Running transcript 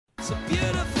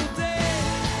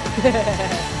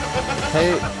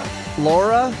Hey,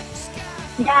 Laura,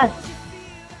 Yes.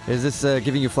 is this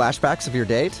giving you flashbacks of your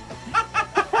date?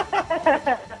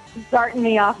 Starting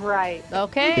me off right.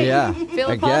 Okay. Yeah, Feeling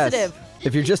I guess. positive.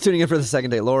 If you're just tuning in for the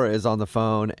second date, Laura is on the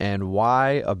phone. And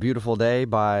Why a Beautiful Day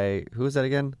by, who is that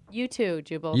again? You too,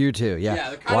 Jubal. You too, yeah. Yeah,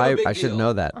 they're kind of Why? a big I should deal.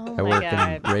 know that. Oh I my work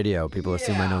God. in radio. People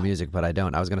assume I know music, but I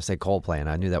don't. I was going to say Coldplay, and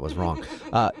I knew that was wrong.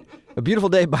 A Beautiful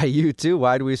Day by U2.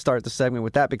 Why do we start the segment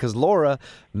with that? Because Laura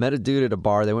met a dude at a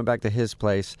bar. They went back to his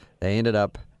place. They ended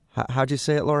up, how'd you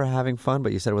say it, Laura? Having fun,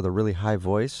 but you said it with a really high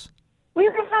voice. We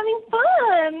were having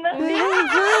fun.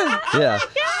 Yeah.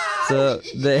 So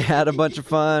they had a bunch of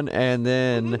fun, and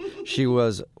then she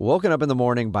was woken up in the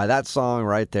morning by that song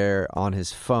right there on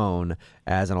his phone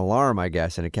as an alarm, I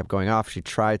guess, and it kept going off. She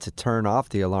tried to turn off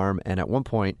the alarm, and at one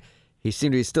point, he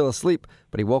seemed to be still asleep,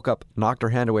 but he woke up, knocked her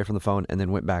hand away from the phone, and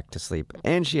then went back to sleep.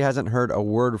 And she hasn't heard a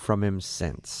word from him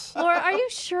since. Laura, are you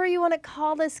sure you want to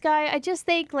call this guy? I just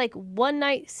think like one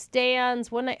night stands,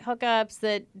 one night hookups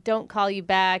that don't call you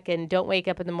back and don't wake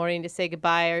up in the morning to say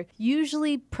goodbye are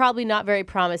usually probably not very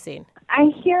promising. I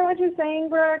hear what you're saying,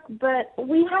 Brooke, but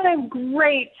we had a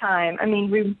great time. I mean,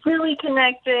 we really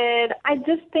connected. I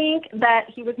just think that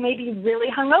he was maybe really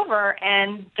hungover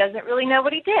and doesn't really know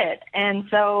what he did. And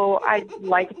so I'd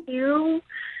like to,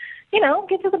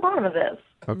 get to the bottom of this.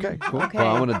 Okay, cool. Okay.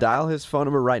 Well, I'm going to dial his phone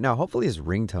number right now. Hopefully his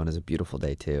ringtone is A Beautiful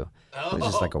Day, too. Oh. He's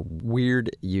just like a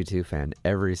weird U2 fan.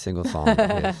 Every single song of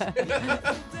his.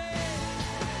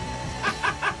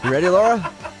 You ready,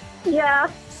 Laura? Yeah.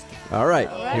 All right,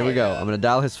 here we go. I'm going to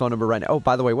dial his phone number right now. Oh,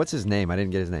 by the way, what's his name? I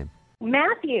didn't get his name.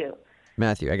 Matthew.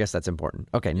 Matthew. I guess that's important.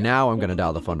 Okay, now I'm going to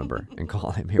dial the phone number and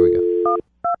call him. Here we go.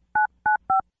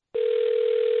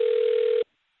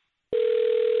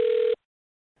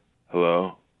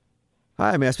 Hello,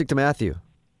 Hi, may I speak to Matthew?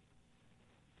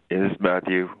 is this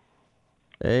Mathew?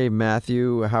 Hey,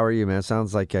 Matthew. How are you, man?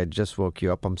 Sounds like I just woke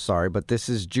you up. I'm sorry, but this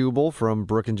is Jubal from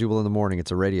Brooke and Jubal in the Morning.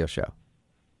 It's a radio show.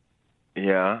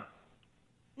 Yeah,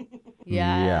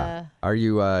 Yeah. Are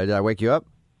you, did I wake you up?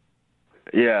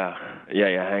 yeah.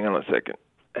 Hang on a second.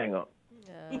 Hang on.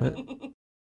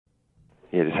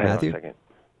 Yeah, just hang Matthew? on a second.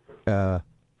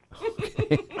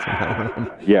 Okay.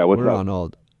 Yeah, what's We're up? on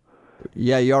hold.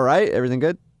 Yeah, you all right? Everything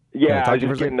good? Can I Yeah, talk I was to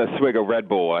you just for a getting a swig of Red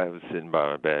Bull. I was sitting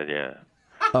by my bed. Yeah.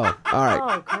 Oh, all right.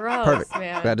 Oh, gross, Perfect.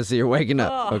 man. Glad to see you're waking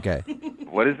up. Oh. Okay.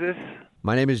 What is this?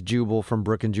 My name is Jubal from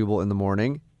Brooke and Jubal in the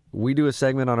Morning. We do a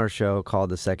segment on our show called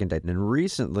The Second Date. And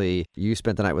recently, you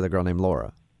spent the night with a girl named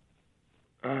Laura.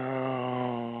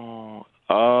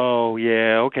 Oh,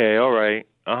 yeah. Okay, all right.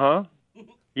 Uh-huh.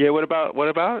 Yeah, what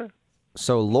about it?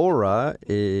 So Laura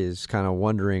is kind of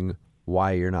wondering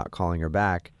why you're not calling her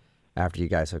back after you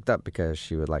guys hooked up, because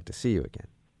she would like to see you again.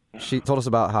 She told us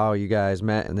about how you guys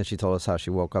met, and then she told us how she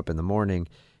woke up in the morning,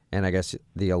 and I guess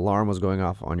the alarm was going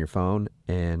off on your phone,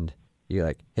 and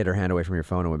you hit her hand away from your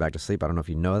phone and went back to sleep. I don't know if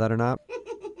you know that or not.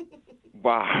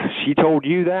 Wow, she told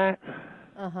you that?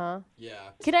 Uh-huh. Yeah.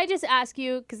 Can I just ask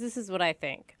you, because this is what I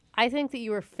think. I think that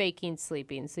you were faking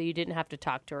sleeping so you didn't have to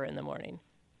talk to her in the morning.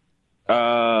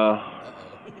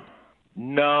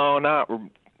 No,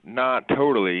 not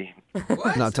totally.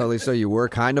 What? Not totally. So you were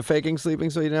kind of faking sleeping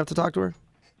so you didn't have to talk to her?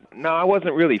 No, I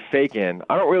wasn't really faking.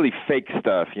 I don't really fake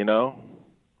stuff, Okay.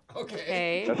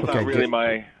 Okay. That's Okay, not really good.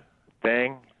 my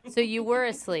thing. So you were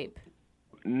asleep.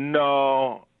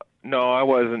 No, I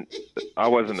wasn't. I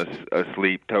wasn't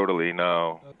asleep totally.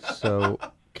 No. So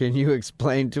can you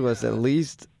explain to us at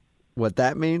least what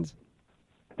that means?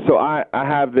 So I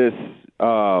have this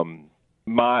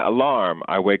my alarm.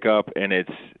 I wake up and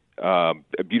it's A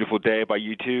Beautiful Day by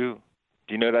U2.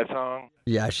 Do you know that song?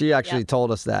 Yeah, she actually Yep.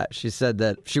 told us that. She said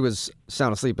that she was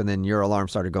sound asleep and then your alarm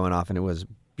started going off and it was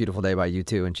Beautiful Day by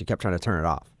U2 and she kept trying to turn it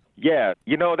off. Yeah,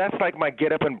 that's like my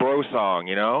Get Up and Bro song,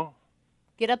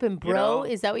 Get up and bro? know?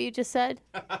 Is that what you just said?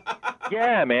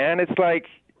 Yeah, man. It's like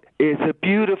it's a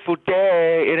beautiful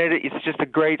day, and it's just a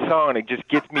great song. It just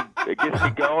gets me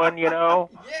going, Yeah.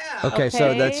 Okay,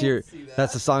 so that's Okay.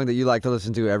 that's the song that you like to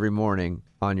listen to every morning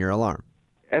on your alarm.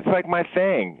 It's like my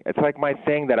thing. It's like my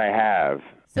thing that I have.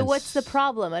 So And what's the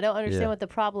problem? I don't understand yeah. what the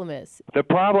problem is. The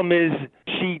problem is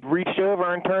she reached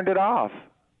over and turned it off.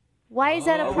 Why is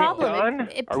that a Are we problem? Done?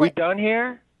 Are we done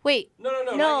here? Wait. No,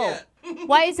 not yet.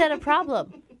 Why is that a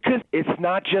problem? Because it's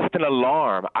not just an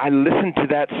alarm. I listen to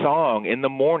that song in the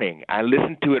morning. I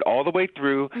listen to it all the way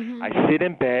through. Mm-hmm. I sit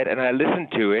in bed and I listen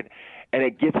to it, and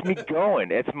it gets me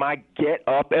going. It's my Get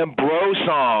Up and Bro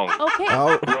song. Okay.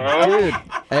 Oh, Bro. dude.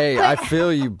 Hey, I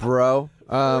feel you, bro.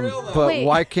 real, though. But Wait.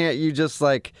 why can't you just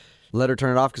let her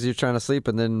turn it off because you're trying to sleep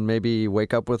and then maybe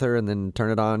wake up with her and then turn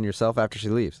it on yourself after she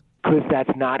leaves? Because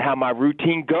that's not how my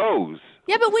routine goes.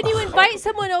 Yeah, but when you invite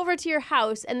someone over to your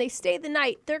house and they stay the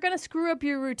night, they're going to screw up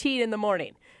your routine in the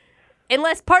morning.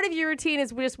 Unless part of your routine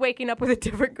is just waking up with a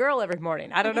different girl every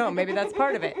morning. I don't know. Maybe that's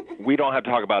part of it. We don't have to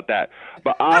talk about that.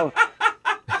 But look,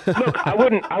 I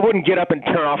wouldn't get up and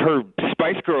turn off her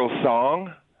Spice Girls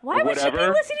song. Why would you be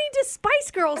listening to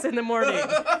Spice Girls in the morning?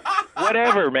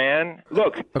 Whatever, man.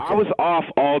 Look, I was off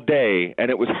all day,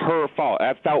 and it was her fault.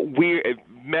 I felt weird. It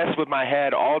messed with my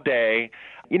head all day.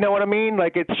 You know what I mean?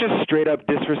 Like, it's just straight up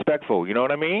disrespectful. You know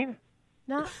what I mean?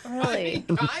 Not really.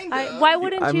 Kind of. Why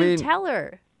wouldn't you tell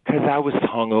her? Because I was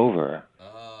hungover.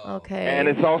 Okay. And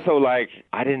it's also like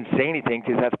I didn't say anything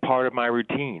because that's part of my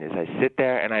routine is I sit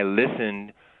there and I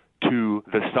listen to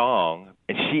the song,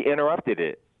 and she interrupted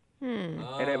it.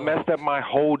 And it messed up my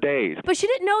whole days. But she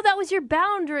didn't know that was your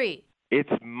boundary. It's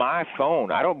my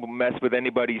phone. I don't mess with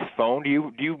anybody's phone. Do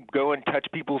you go and touch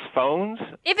people's phones?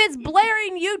 If it's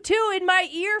blaring U2 in my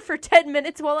ear for 10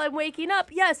 minutes while I'm waking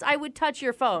up, yes, I would touch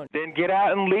your phone. Then get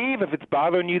out and leave if it's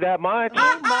bothering you that much.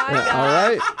 Oh, my God. All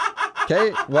right.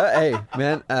 Okay. Well, hey,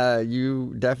 man,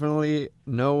 you definitely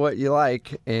know what you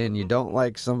like, and you don't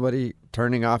like somebody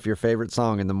turning off your favorite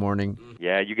song in the morning.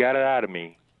 Yeah, you got it out of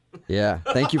me. Yeah.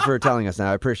 Thank you for telling us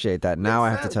now. I appreciate that. Now I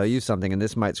have to tell you something, and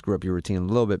this might screw up your routine a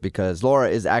little bit because Laura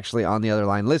is actually on the other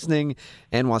line listening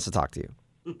and wants to talk to you.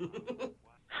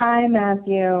 Hi,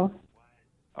 Matthew.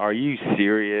 Are you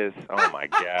serious? Oh, my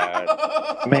God.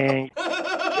 Man.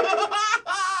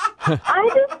 I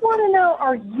just want to know,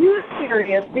 are you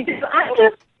serious? Because I'm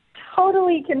just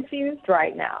totally confused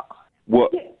right now.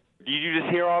 What? Did you just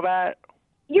hear all that?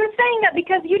 You're saying that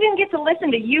because you didn't get to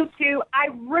listen to U2, I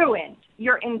ruined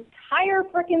your entire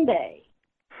frickin' day.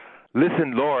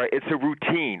 Listen, Laura, it's a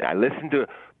routine. I listen to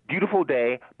Beautiful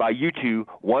Day by U2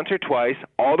 once or twice,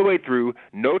 all the way through,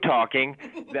 no talking.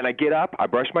 Then I get up, I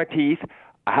brush my teeth,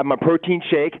 I have my protein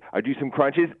shake, I do some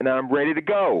crunches, and then I'm ready to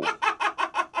go.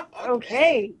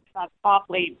 Okay, that's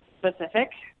awfully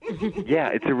specific. Yeah,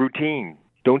 it's a routine.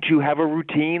 Don't you have a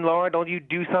routine, Laura? Don't you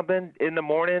do something in the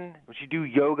morning? Don't you do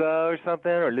yoga or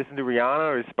something, or listen to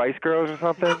Rihanna or Spice Girls or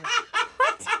something?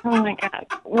 Oh, my God.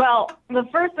 Well, the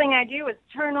first thing I do is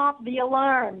turn off the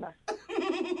alarm.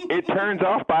 It turns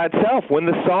off by itself when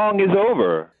the song is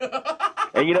over.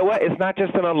 And you know what? It's not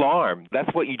just an alarm.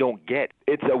 That's what you don't get.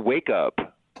 It's a wake-up.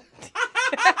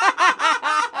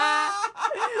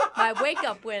 My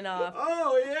wake-up went off.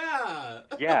 Oh, yeah.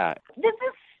 Yeah. This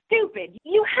is stupid.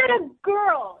 You had a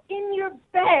girl in your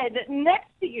bed next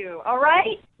to you, all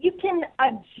right? You can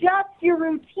adjust your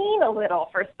routine a little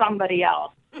for somebody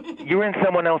else. You're in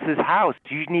someone else's house.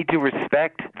 You need to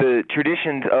respect the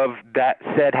traditions of that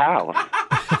said house.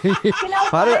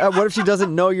 What if she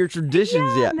doesn't know your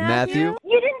traditions yet, Matthew?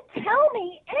 You didn't tell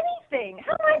me anything.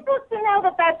 How am I supposed to know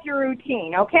that that's your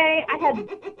routine, okay? I had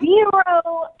 0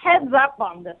 heads up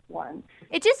on this one.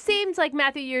 It just seems like,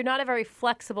 Matthew, you're not a very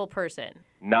flexible person.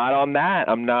 Not on that.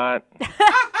 I'm not.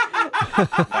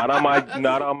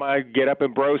 not on my Get Up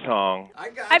and Bro song.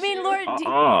 I mean, Laura,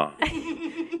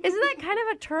 isn't that kind of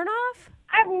a turnoff?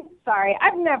 I'm sorry.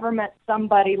 I've never met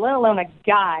somebody, let alone a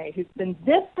guy, who's been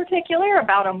this particular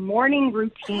about a morning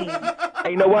routine. Hey,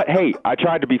 you know what? Hey, I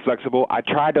tried to be flexible. I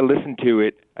tried to listen to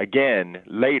it again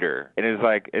later, and it's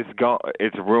like it's gone.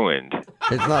 It's ruined.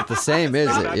 It's not the same, is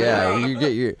it? Yeah,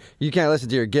 you can't listen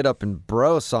to your Get Up and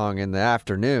Bro song in the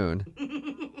afternoon.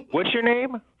 What's your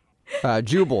name?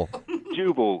 Jubal.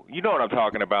 Jubal. You know what I'm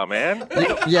talking about, man.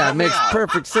 Yeah, it makes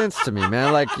perfect sense to me,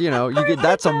 man. Like,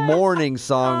 that's a morning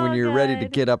song when you're ready to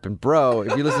get up and bro.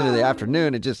 If you listen to the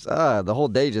afternoon, it just, the whole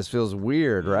day just feels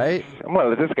weird, right? I'm going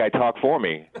to let this guy talk for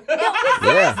me.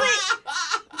 Yeah.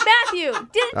 Matthew,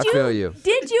 feel you.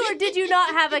 Did you or did you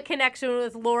not have a connection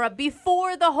with Laura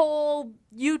before the whole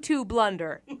YouTube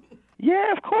blunder?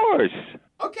 Yeah, of course.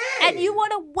 Okay. And you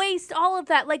want to waste all of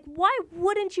that. Like, why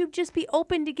wouldn't you just be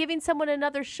open to giving someone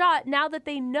another shot now that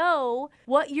they know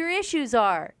what your issues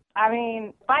are? I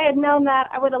mean, if I had known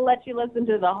that, I would have let you listen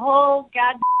to the whole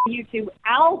goddamn YouTube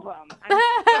album.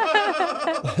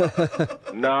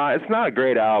 Nah, it's not a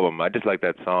great album. I just like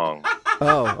that song.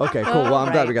 Oh, okay, cool. Well,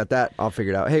 I'm glad we got that all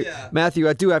figured out. Hey, Matthew,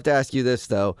 I do have to ask you this,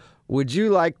 though. Would you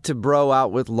like to bro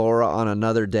out with Laura on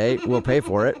another date? We'll pay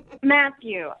for it.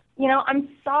 Matthew, I'm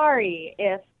sorry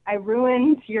if I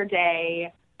ruined your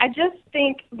day. I just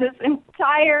think this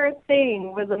entire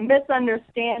thing was a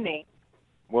misunderstanding.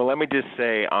 Well, let me just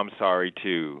say I'm sorry,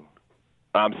 too.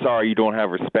 I'm sorry you don't have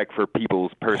respect for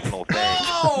people's personal things.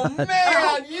 Oh,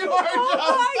 man, you are just...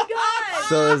 Oh, my God.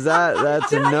 So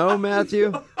that's a no,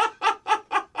 Matthew?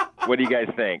 What do you guys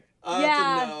think?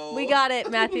 Yeah, no. we got it,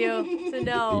 Matthew. It's a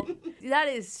no. That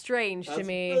is strange to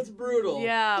me. That's brutal.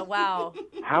 Yeah, wow.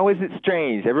 How is it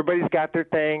strange? Everybody's got their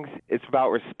things. It's about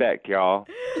respect, y'all.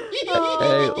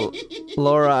 Hey,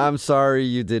 Laura, I'm sorry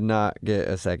you did not get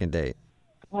a second date.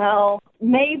 Well,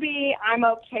 maybe I'm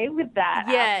okay with that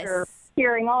after Yes.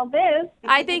 hearing all this.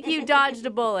 I think you dodged a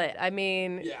bullet. I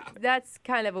mean, Yeah. that's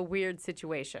kind of a weird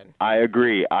situation. I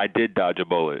agree. I did dodge a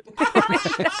bullet.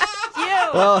 You!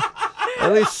 Well,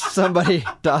 at least somebody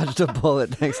dodged a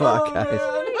bullet. Thanks a lot, guys.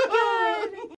 Man.